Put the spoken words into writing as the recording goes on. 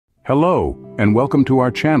Hello, and welcome to our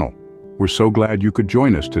channel. We're so glad you could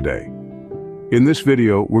join us today. In this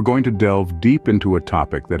video, we're going to delve deep into a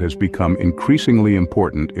topic that has become increasingly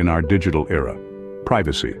important in our digital era: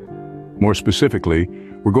 privacy. More specifically,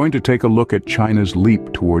 we're going to take a look at China's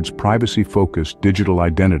leap towards privacy-focused digital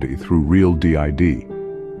identity through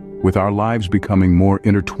RealDID. With our lives becoming more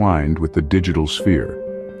intertwined with the digital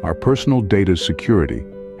sphere, our personal data's security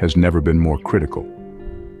has never been more critical.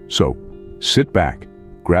 So, sit back,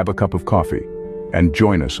 grab a cup of coffee, and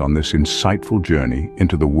join us on this insightful journey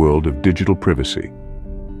into the world of digital privacy.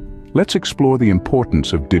 Let's explore the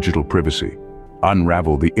importance of digital privacy,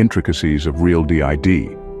 unravel the intricacies of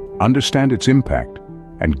RealDID, understand its impact,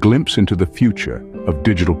 and glimpse into the future of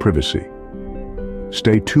digital privacy.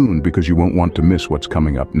 Stay tuned because you won't want to miss what's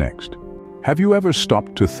coming up next. Have you ever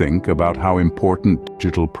stopped to think about how important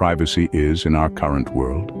digital privacy is in our current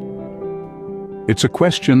world? It's a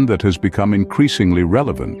question that has become increasingly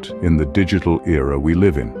relevant in the digital era we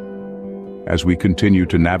live in. As we continue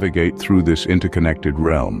to navigate through this interconnected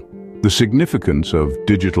realm, the significance of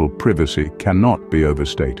digital privacy cannot be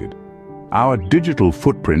overstated. Our digital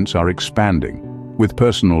footprints are expanding, with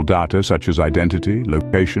personal data such as identity,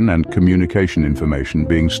 location, and communication information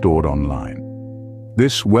being stored online.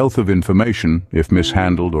 This wealth of information, if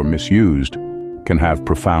mishandled or misused, can have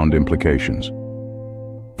profound implications.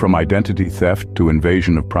 From identity theft to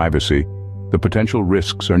invasion of privacy, the potential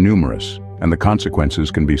risks are numerous, and the consequences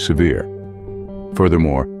can be severe.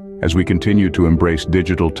 Furthermore, as we continue to embrace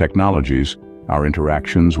digital technologies, our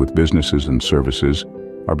interactions with businesses and services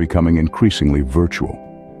are becoming increasingly virtual.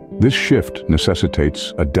 This shift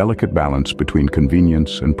necessitates a delicate balance between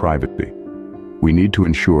convenience and privacy. We need to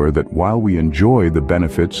ensure that while we enjoy the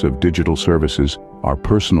benefits of digital services, our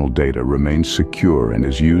personal data remains secure and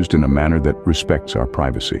is used in a manner that respects our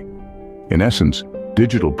privacy. In essence,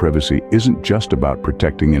 digital privacy isn't just about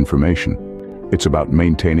protecting information. It's about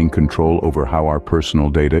maintaining control over how our personal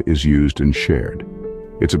data is used and shared.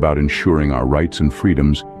 It's about ensuring our rights and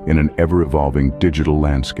freedoms in an ever-evolving digital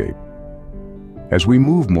landscape. As we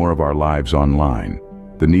move more of our lives online,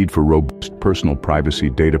 the need for robust personal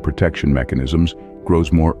privacy data protection mechanisms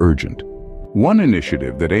grows more urgent. One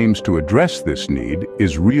initiative that aims to address this need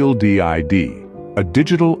is RealDID, a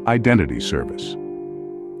digital identity service.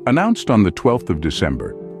 Announced on the 12th of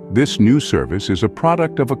December, this new service is a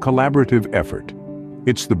product of a collaborative effort.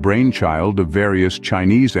 It's the brainchild of various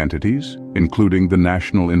Chinese entities, including the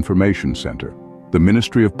National Information Center, the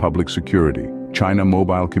Ministry of Public Security, China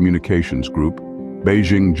Mobile Communications Group,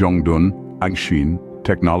 Beijing Zhongdun, Anxin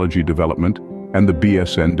Technology Development, and the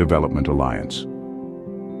BSN Development Alliance.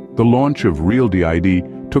 The launch of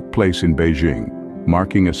RealDID took place in Beijing,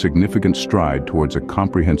 marking a significant stride towards a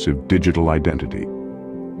comprehensive digital identity.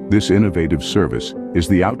 This innovative service is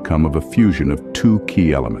the outcome of a fusion of two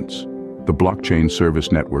key elements: the blockchain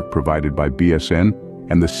service network provided by BSN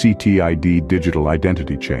and the CTID digital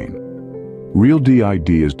identity chain. RealDID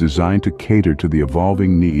is designed to cater to the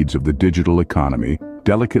evolving needs of the digital economy,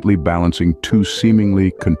 delicately balancing two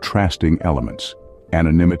seemingly contrasting elements: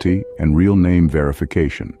 anonymity and real name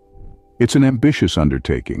verification. It's an ambitious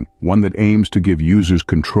undertaking, one that aims to give users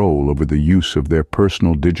control over the use of their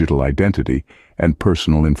personal digital identity and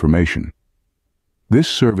personal information. This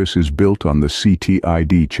service is built on the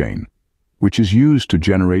CTID chain, which is used to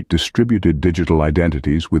generate distributed digital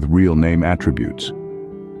identities with real name attributes.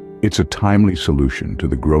 It's a timely solution to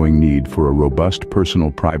the growing need for a robust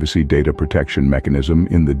personal privacy data protection mechanism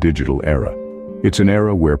in the digital era. It's an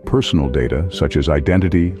era where personal data, such as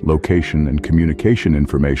identity, location, and communication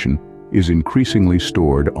information, is increasingly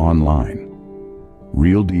stored online.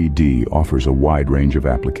 RealDID offers a wide range of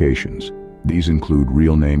applications. These include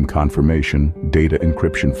real name confirmation, data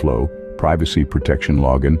encryption flow, privacy protection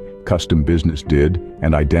login, custom business DID,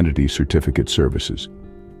 and identity certificate services.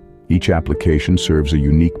 Each application serves a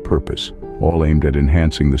unique purpose, all aimed at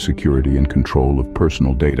enhancing the security and control of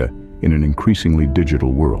personal data in an increasingly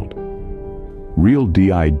digital world.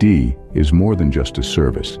 RealDID is more than just a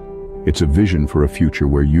service. It's a vision for a future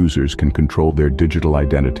where users can control their digital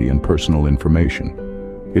identity and personal information.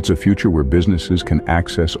 It's a future where businesses can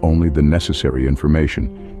access only the necessary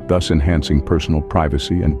information, thus enhancing personal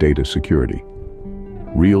privacy and data security.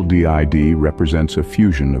 RealDID represents a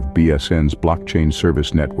fusion of BSN's blockchain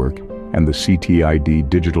service network and the CTID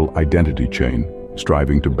digital identity chain,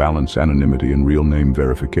 striving to balance anonymity and real name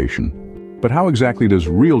verification. But how exactly does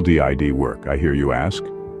RealDID work, I hear you ask?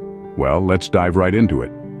 Well, let's dive right into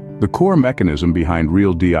it. The core mechanism behind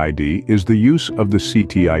RealDID is the use of the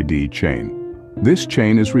CTID chain. This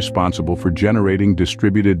chain is responsible for generating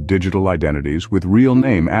distributed digital identities with real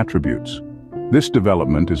name attributes. This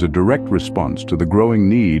development is a direct response to the growing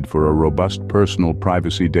need for a robust personal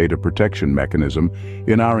privacy data protection mechanism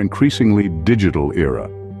in our increasingly digital era,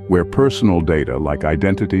 where personal data like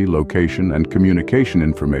identity, location, and communication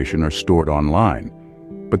information are stored online.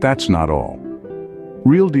 But that's not all.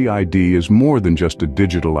 RealDID is more than just a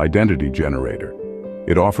digital identity generator.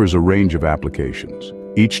 It offers a range of applications,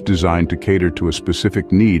 each designed to cater to a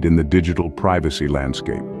specific need in the digital privacy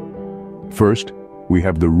landscape. First, we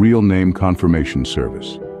have the Real Name Confirmation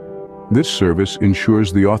Service. This service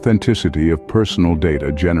ensures the authenticity of personal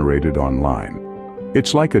data generated online.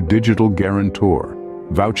 It's like a digital guarantor,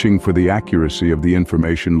 vouching for the accuracy of the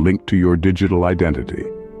information linked to your digital identity.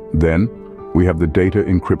 Then, we have the Data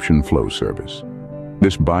Encryption Flow Service.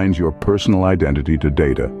 This binds your personal identity to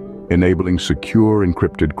data, enabling secure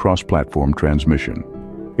encrypted cross-platform transmission.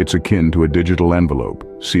 It's akin to a digital envelope,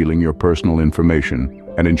 sealing your personal information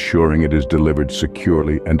and ensuring it is delivered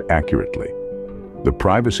securely and accurately. The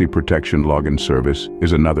Privacy Protection Login Service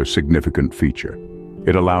is another significant feature.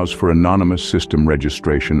 It allows for anonymous system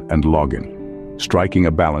registration and login, striking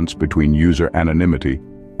a balance between user anonymity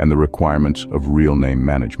and the requirements of real name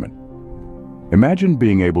management. Imagine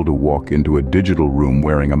being able to walk into a digital room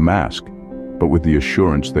wearing a mask, but with the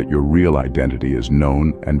assurance that your real identity is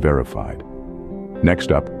known and verified.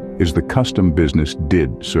 Next up is the Custom Business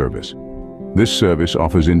DID service. This service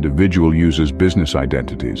offers individual users business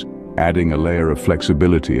identities, adding a layer of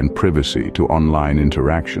flexibility and privacy to online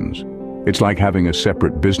interactions. It's like having a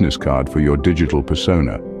separate business card for your digital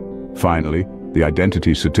persona. Finally, the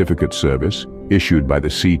Identity Certificate Service, issued by the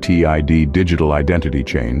CTID Digital Identity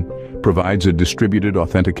Chain, provides a distributed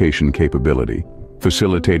authentication capability,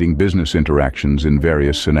 facilitating business interactions in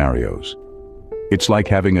various scenarios. It's like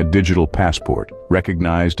having a digital passport,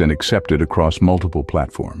 recognized and accepted across multiple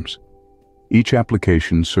platforms. Each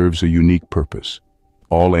application serves a unique purpose,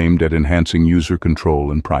 all aimed at enhancing user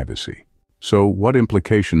control and privacy. So, what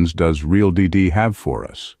implications does RealDID have for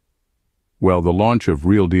us? Well, the launch of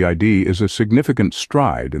RealDID is a significant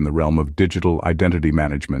stride in the realm of digital identity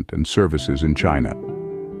management and services in China.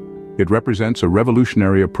 It represents a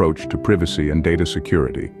revolutionary approach to privacy and data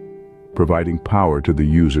security, providing power to the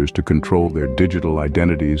users to control their digital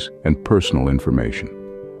identities and personal information.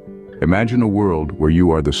 Imagine a world where you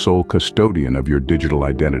are the sole custodian of your digital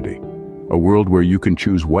identity, a world where you can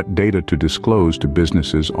choose what data to disclose to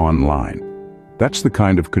businesses online. That's the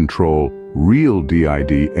kind of control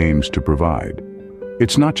RealDID aims to provide.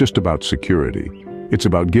 It's not just about security, it's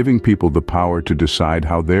about giving people the power to decide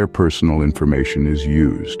how their personal information is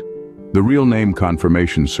used. The Real Name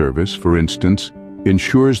Confirmation Service, for instance,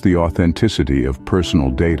 ensures the authenticity of personal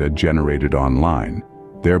data generated online,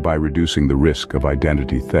 thereby reducing the risk of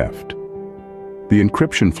identity theft. The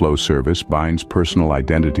Encryption Flow Service binds personal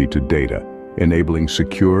identity to data, enabling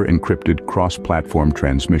secure encrypted cross-platform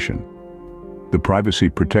transmission. The Privacy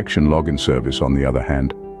Protection Login Service, on the other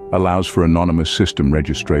hand, allows for anonymous system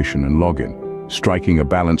registration and login, striking a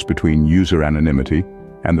balance between user anonymity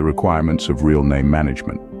and the requirements of real name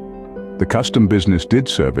management. The Custom Business DID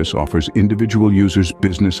service offers individual users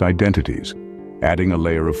business identities, adding a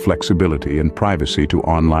layer of flexibility and privacy to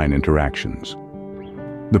online interactions.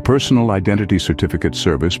 The Personal Identity Certificate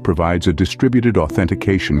Service provides a distributed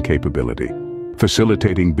authentication capability,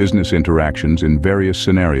 facilitating business interactions in various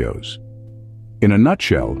scenarios. In a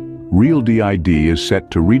nutshell, RealDID is set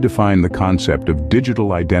to redefine the concept of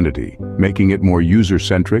digital identity, making it more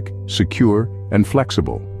user-centric, secure, and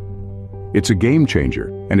flexible. It's a game changer,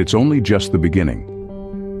 and it's only just the beginning.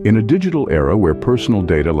 In a digital era where personal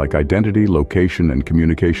data like identity, location, and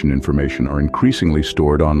communication information are increasingly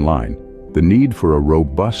stored online, the need for a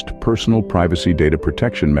robust personal privacy data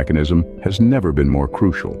protection mechanism has never been more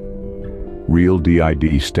crucial.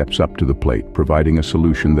 RealDID steps up to the plate, providing a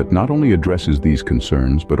solution that not only addresses these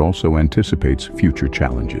concerns but also anticipates future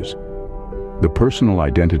challenges. The Personal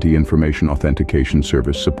Identity Information Authentication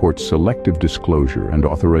Service supports selective disclosure and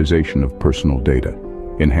authorization of personal data,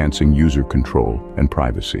 enhancing user control and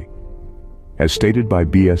privacy. As stated by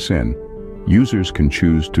BSN, users can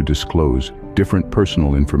choose to disclose different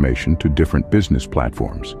personal information to different business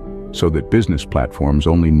platforms, so that business platforms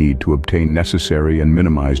only need to obtain necessary and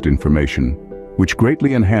minimized information, which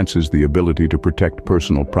greatly enhances the ability to protect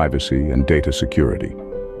personal privacy and data security.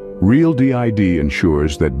 RealDID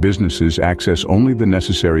ensures that businesses access only the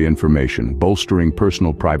necessary information, bolstering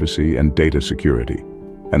personal privacy and data security.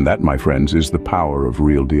 And that, my friends, is the power of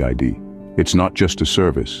RealDID. It's not just a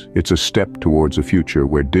service, it's a step towards a future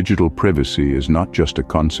where digital privacy is not just a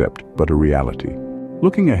concept, but a reality.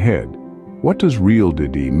 Looking ahead, what does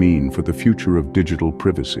RealDID mean for the future of digital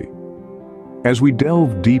privacy? As we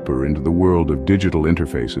delve deeper into the world of digital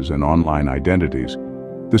interfaces and online identities,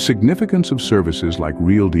 the significance of services like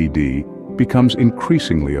RealDID becomes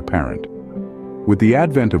increasingly apparent. With the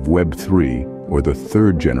advent of Web3, or the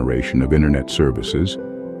third generation of Internet services,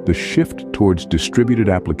 the shift towards distributed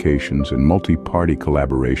applications and multi-party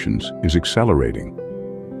collaborations is accelerating.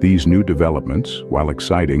 These new developments, while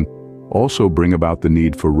exciting, also bring about the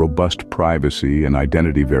need for robust privacy and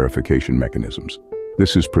identity verification mechanisms.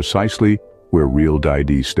 This is precisely where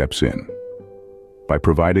RealDID steps in. By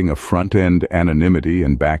providing a front-end anonymity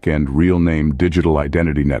and back-end real-name digital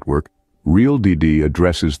identity network, RealDID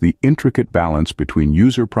addresses the intricate balance between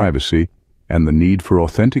user privacy and the need for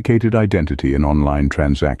authenticated identity in online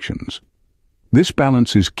transactions. This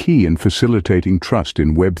balance is key in facilitating trust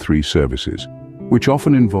in Web3 services, which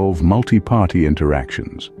often involve multi-party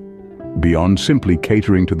interactions. Beyond simply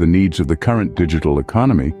catering to the needs of the current digital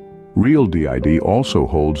economy, RealDID also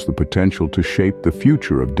holds the potential to shape the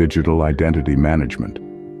future of digital identity management.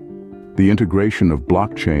 The integration of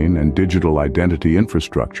blockchain and digital identity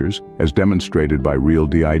infrastructures, as demonstrated by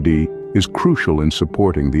RealDID, is crucial in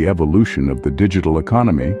supporting the evolution of the digital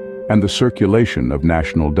economy and the circulation of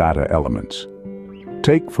national data elements.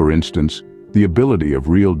 Take, for instance, the ability of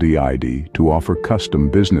RealDID to offer custom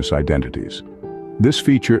business identities. This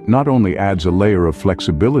feature not only adds a layer of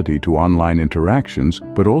flexibility to online interactions,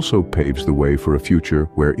 but also paves the way for a future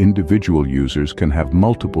where individual users can have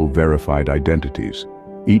multiple verified identities,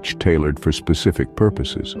 each tailored for specific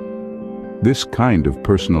purposes. This kind of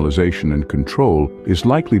personalization and control is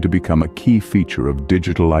likely to become a key feature of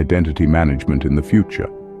digital identity management in the future.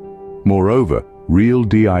 Moreover,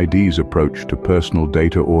 RealDID's approach to personal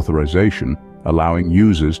data authorization, allowing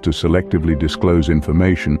users to selectively disclose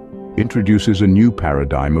information, introduces a new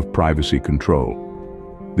paradigm of privacy control.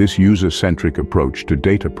 This user-centric approach to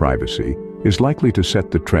data privacy is likely to set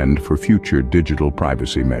the trend for future digital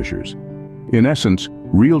privacy measures. In essence,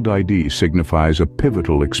 RealDID signifies a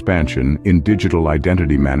pivotal expansion in digital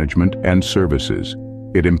identity management and services.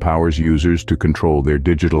 It empowers users to control their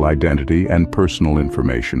digital identity and personal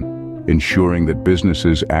information, ensuring that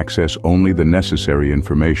businesses access only the necessary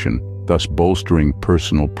information, thus bolstering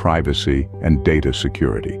personal privacy and data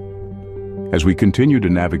security. As we continue to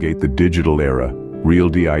navigate the digital era,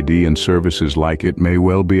 RealDID and services like it may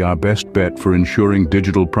well be our best bet for ensuring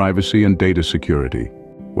digital privacy and data security.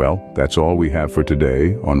 Well, that's all we have for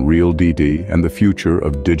today on RealDID and the future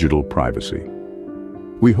of digital privacy.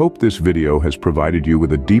 We hope this video has provided you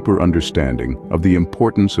with a deeper understanding of the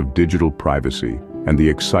importance of digital privacy and the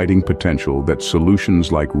exciting potential that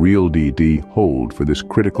solutions like RealDID hold for this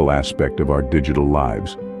critical aspect of our digital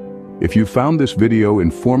lives. If you found this video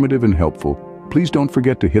informative and helpful, please don't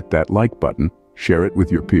forget to hit that like button, share it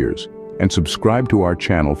with your peers, and subscribe to our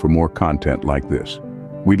channel for more content like this.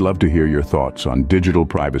 We'd love to hear your thoughts on digital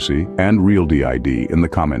privacy and RealDID in the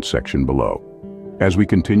comments section below. As we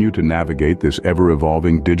continue to navigate this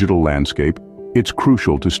ever-evolving digital landscape, it's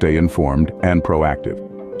crucial to stay informed and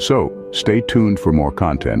proactive. So, stay tuned for more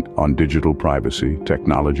content on digital privacy,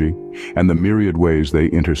 technology, and the myriad ways they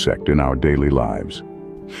intersect in our daily lives.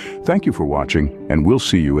 Thank you for watching, and we'll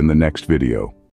see you in the next video.